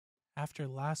after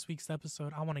last week's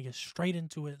episode, I want to get straight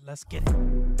into it. Let's get it.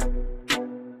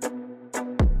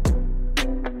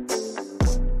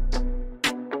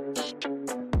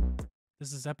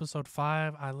 This is episode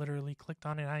 5. I literally clicked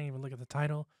on it. I didn't even look at the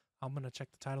title. I'm going to check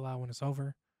the title out when it's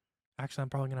over. Actually, I'm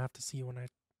probably going to have to see when I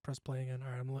press play again.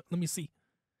 All right, let me see.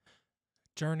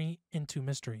 Journey into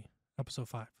Mystery, episode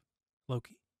 5.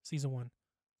 Loki, season 1.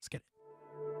 Let's get it.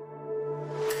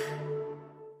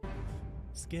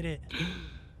 Let's get it.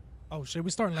 Oh shit, we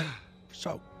starting like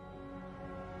show.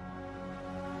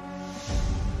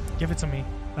 Give it to me.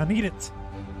 I need it.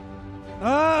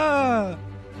 Ah,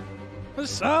 the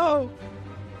show.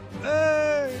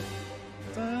 Hey.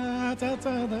 Da, da,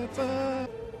 da, da, da.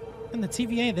 And the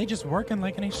TVA, they just working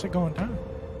like ain't shit going down.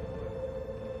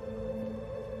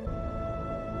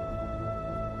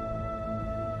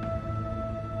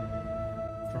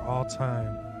 For all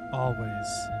time, always.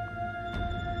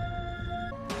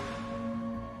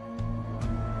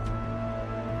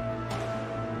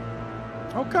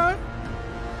 Okay.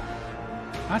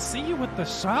 I see you with the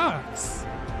shots.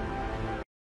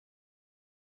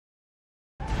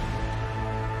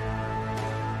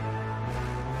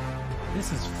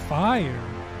 This is fire.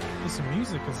 This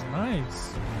music is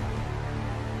nice.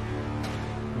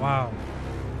 Wow.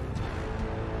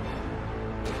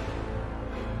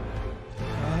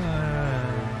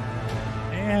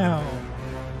 Damn.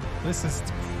 This is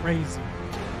crazy.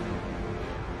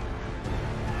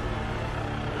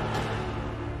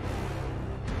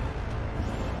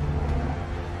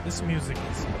 This music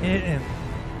is hitting.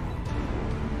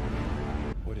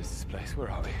 What is this place? Where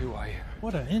are we? Who are you?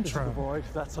 What an This is intro. the void,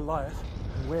 that's Goliath,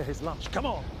 and we're his lunch. Come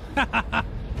on!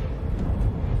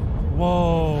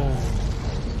 Whoa.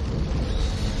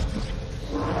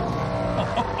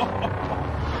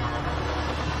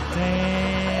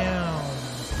 Damn.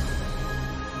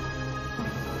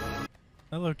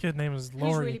 That little kid name is Who's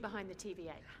Lori. really behind the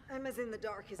TVA? I'm as in the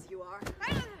dark as you are.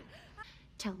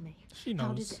 Tell me, She how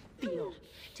knows. does it feel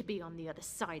to be on the other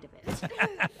side of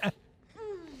it?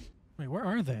 Wait, where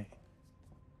are they?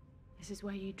 This is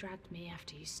where you dragged me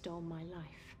after you stole my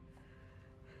life.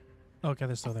 Okay,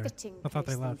 they're still there. Fitting I thought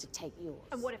they place then left. to take yours.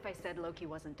 And what if I said Loki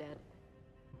wasn't dead?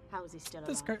 How is he still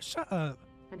This alive? girl, shut up.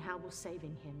 And how will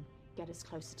saving him get us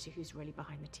closer to who's really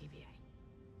behind the TVA?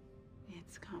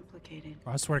 It's complicated.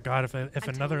 I swear to God, if I'm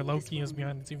another telling you this Loki is one.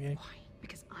 behind the TVA. Why?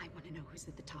 Because I want to know who's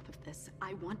at the top of this.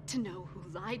 I want to know who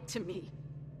lied to me.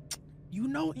 You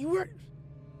know, you were.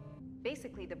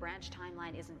 Basically, the branch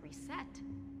timeline isn't reset.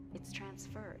 It's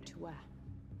transferred To where?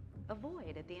 a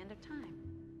void at the end of time.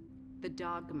 The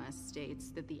dogma states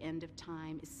that the end of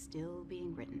time is still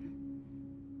being written.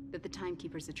 That the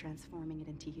timekeepers are transforming it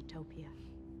into utopia.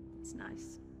 It's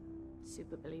nice.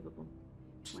 Super believable.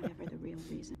 Whatever the real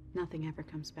reason. Nothing ever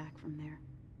comes back from there.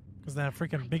 Is that a I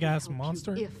freaking can big ass help you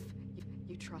monster? If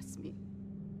you trust me.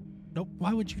 Nope.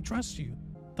 Why would you trust you?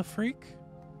 The freak?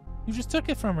 You just took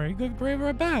it from her. You could bring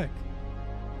her back.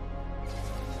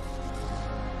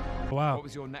 Wow. What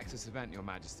was your Nexus event, Your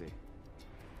Majesty?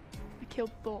 I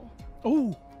killed Thor.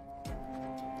 Ooh.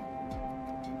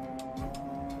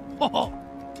 Oh.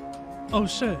 Oh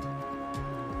shit.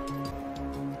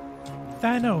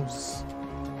 Thanos.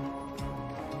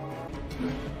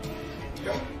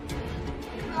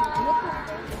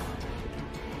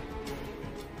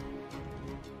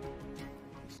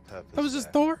 That was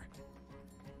just Thor?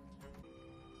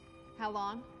 How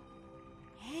long?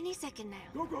 Any second now.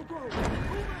 Go, go, go!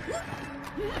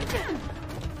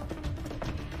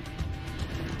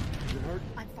 You hurt?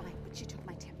 I'm fine, but you took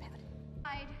my temp pad.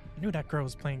 I knew that girl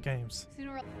was playing games.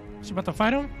 Sooner or She about to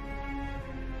fight him?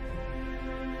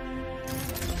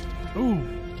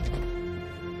 Ooh.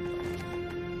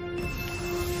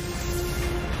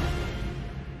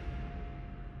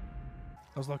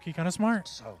 That was low-key kind of smart.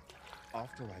 So,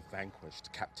 after I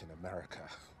vanquished Captain America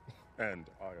and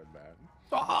Iron Man,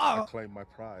 I Ah, claimed my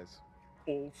prize.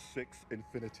 All 6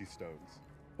 Infinity Stones.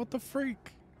 what the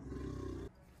freak?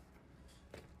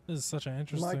 This is such an My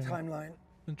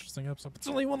interesting episode. But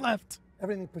there's only one left.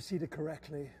 Everything proceeded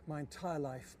correctly my entire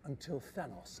life until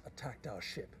Thanos attacked our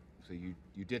ship. So you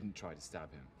didn't try to stab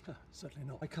him? Certainly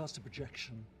not. I cast a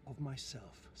projection of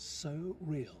myself, so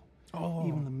real. Oh.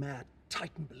 Even the mad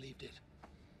Titan believed it.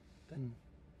 Then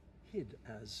hid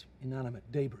as inanimate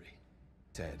debris.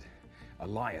 Said,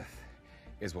 Goliath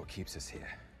is what keeps us here.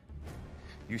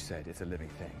 You said it's a living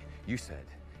thing. You said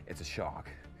it's a shark.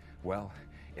 Well,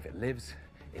 if it lives,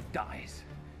 it dies.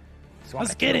 So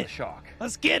Let's I'm gonna get kill it. the shark.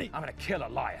 Let's get it. I'm gonna kill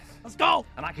Goliath. Let's go.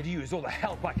 And I could use all the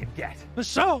help I could get. Let's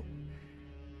show.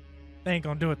 They ain't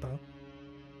gonna do it though.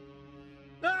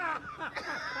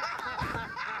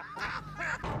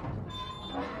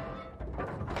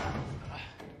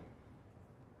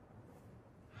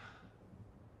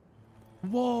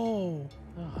 Whoa.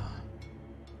 Ah.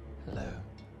 Hello.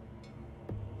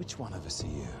 Which one of us are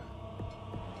you?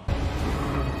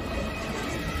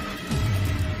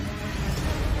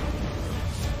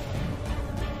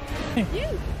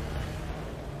 You!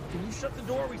 Can you shut the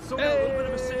door? We still got a little bit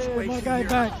of a situation My guy here.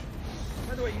 back.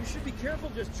 By the way, you should be careful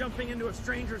just jumping into a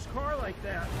stranger's car like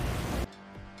that.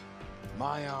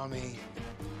 My army,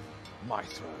 my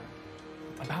throne.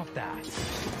 About that.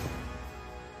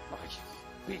 My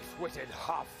beef-witted,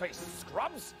 half-faced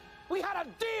scrubs! We had a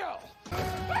deal!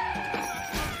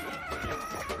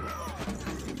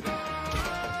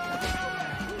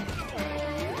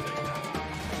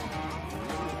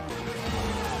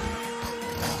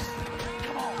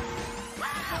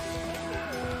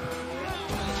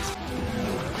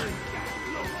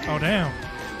 Oh, damn.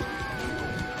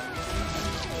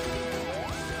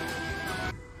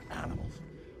 Animals.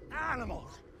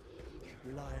 Animals!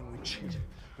 We lie and we cheat.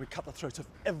 We cut the throats of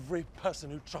every person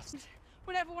who trusts.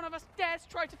 Whenever one of us dares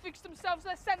try to fix themselves,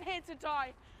 they're sent here to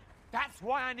die. That's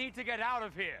why I need to get out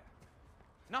of here.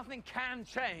 Nothing can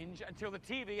change until the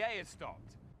TVA is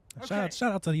stopped. Shout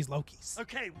out to these Lokis.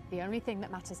 Okay. The only thing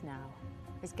that matters now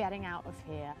is getting out of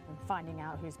here and finding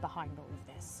out who's behind all of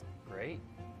this. Great.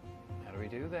 How do we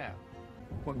do that?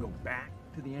 Want to go back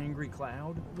to the angry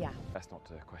cloud? Yeah. Best not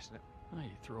to question it. Oh,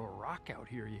 you throw a rock out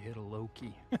here, you hit a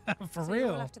Loki. For So real.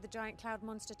 you're all after the giant cloud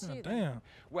monster too, Oh, then? damn.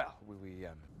 Well, we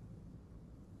Don't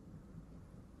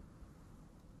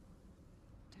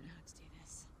know how to do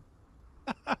this.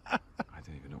 I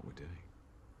don't even know what we're doing.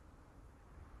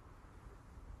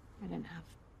 I don't have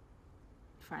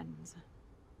friends.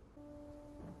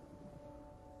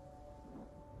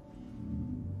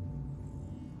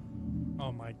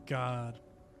 Oh my god.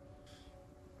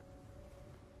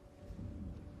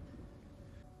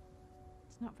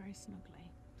 It's not very snuggly.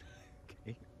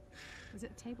 Okay. Is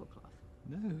it a tablecloth?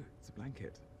 No, it's a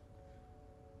blanket.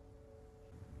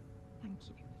 Thank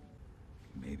you.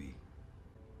 Maybe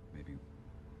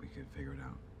we could figure it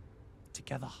out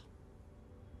Together.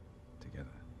 together.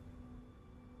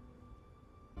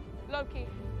 Loki,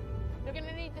 you're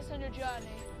gonna need this on your journey.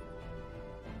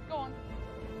 Go on.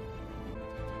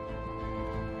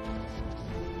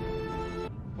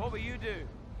 What will you do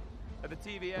at the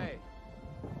TVA?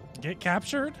 Get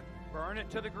captured? Burn it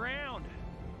to the ground.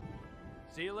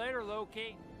 See you later,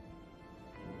 Loki.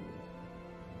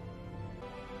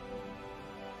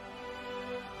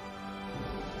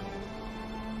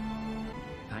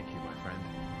 Thank you, my friend.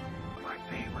 My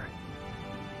favorite.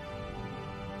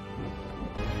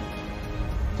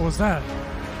 What was that?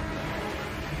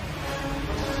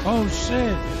 Oh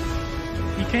shit.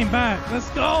 He came back. Let's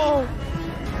go.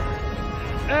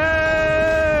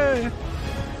 Hey!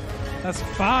 That's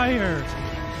fire.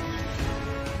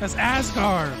 That's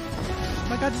Asgard. Oh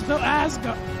my god, just built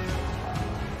Asgard.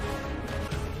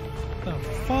 The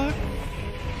fuck?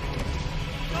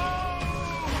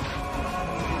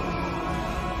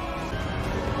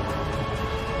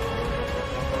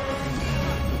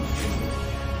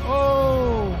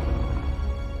 Oh!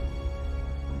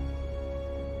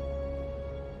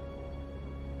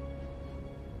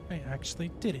 They actually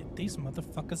did it. These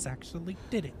motherfuckers actually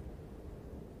did it.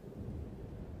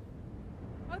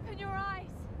 Open your eyes.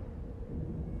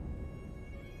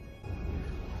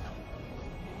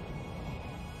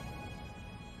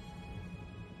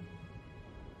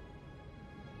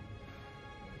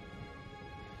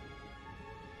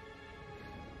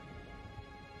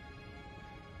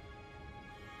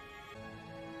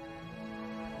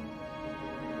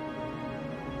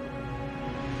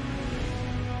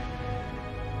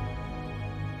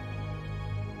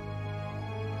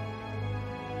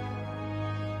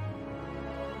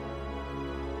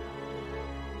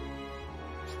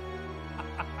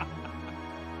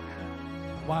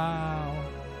 Wow.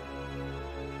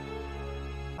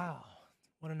 Wow.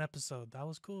 What an episode. That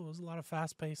was cool. It was a lot of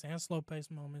fast paced and slow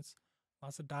paced moments.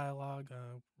 Lots of dialogue.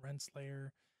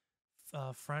 Renslayer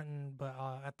fronting, but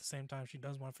at the same time, she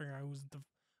does want to figure out who's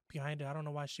behind it. I don't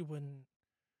know why she wouldn't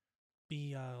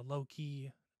be low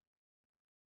key,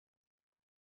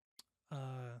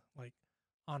 like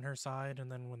on her side,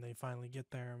 and then when they finally get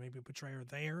there, maybe betray her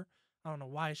there. I don't know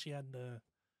why she had to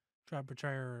try to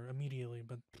betray her immediately,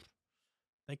 but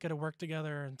they could have worked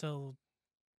together until,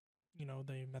 you know,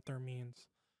 they met their means,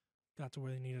 got to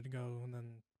where they needed to go, and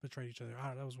then betrayed each other.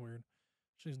 That was weird.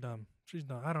 She's dumb. She's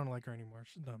dumb. I don't like her anymore.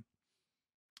 She's dumb.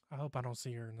 I hope I don't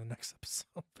see her in the next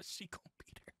episode, but she gonna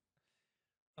beat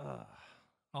her.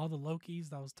 All the Lokis,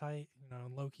 that was tight. You know,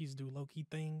 Lokis do Loki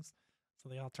things, so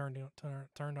they all turned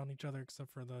on each other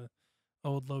except for the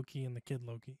old Loki and the kid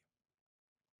Loki.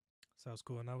 So that was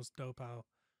cool, and that was dope how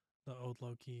the old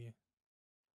Loki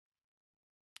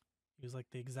He was like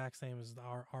the exact same as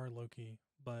our Loki,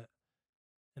 but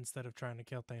instead of trying to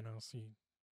kill Thanos, he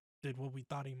did what we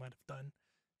thought he might have done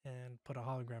and put a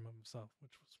hologram of himself,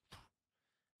 which was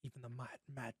even the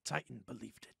mad Titan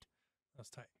believed it. That's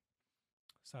tight.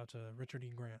 Shout out to Richard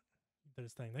E. Grant. He did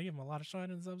his thing. They gave him a lot of shine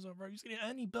in this episode, bro. You see,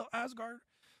 and he built Asgard.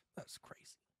 That's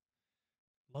crazy.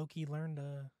 Loki learned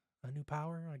a new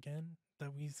power again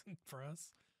that we for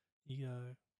us. He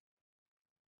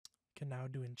can now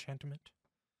do enchantment.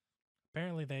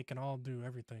 Apparently they can all do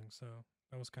everything, so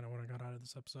that was kind of what I got out of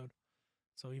this episode.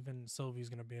 So even Sylvie's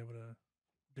gonna be able to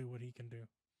do what he can do.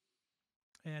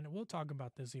 And we'll talk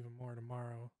about this even more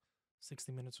tomorrow.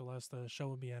 60 minutes or less. The show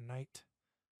will be at night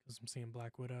because I'm seeing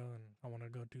Black Widow and I want to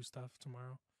go do stuff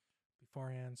tomorrow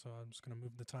beforehand. So I'm just gonna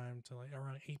move the time to like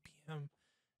around 8 p.m.,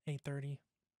 8:30.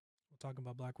 We'll talk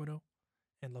about Black Widow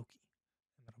and Loki,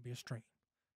 and that'll be a stream.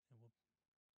 And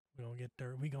we gonna get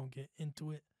dirt. We gonna get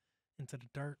into it, into the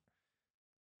dirt.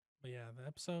 But yeah, the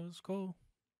episode is cool.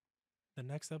 The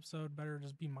next episode better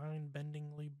just be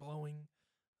mind-bendingly blowing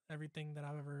everything that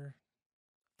I've ever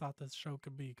thought this show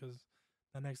could be, because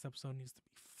the next episode needs to be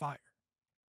fire.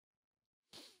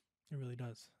 It really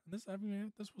does. This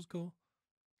was cool.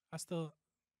 I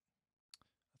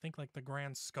think like the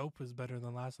grand scope is better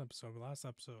than last episode. But last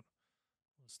episode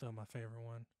was still my favorite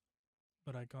one.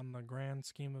 But like on the grand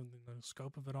scheme of the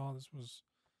scope of it all, this was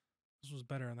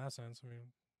better in that sense. I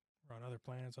mean, we're on other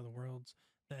planets, other worlds,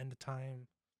 the end of time.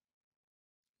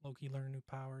 Loki learned new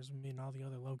powers, meeting all the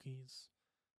other Lokis.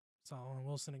 Saw Owen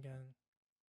Wilson again.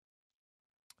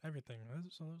 Everything.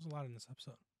 So there's a lot in this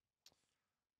episode.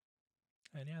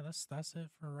 And yeah, that's it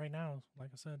for right now. Like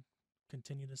I said,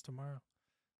 continue this tomorrow.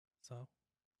 So,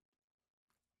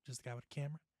 just a guy with a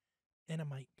camera and a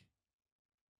mic.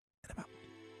 And I'm out.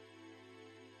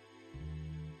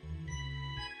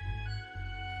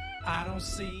 I don't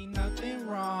see nothing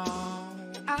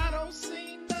wrong. I don't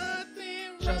see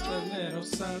nothing wrong. Just a little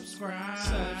subscribe.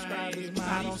 Subscribe is mighty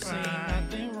I don't see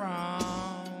nothing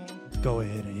wrong. Go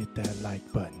ahead and hit that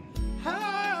like button. Oh, you know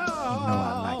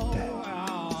I like that.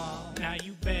 Oh, now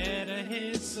you better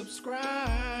hit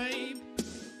subscribe.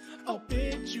 Oh,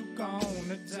 bitch, you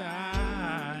gonna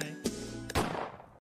die.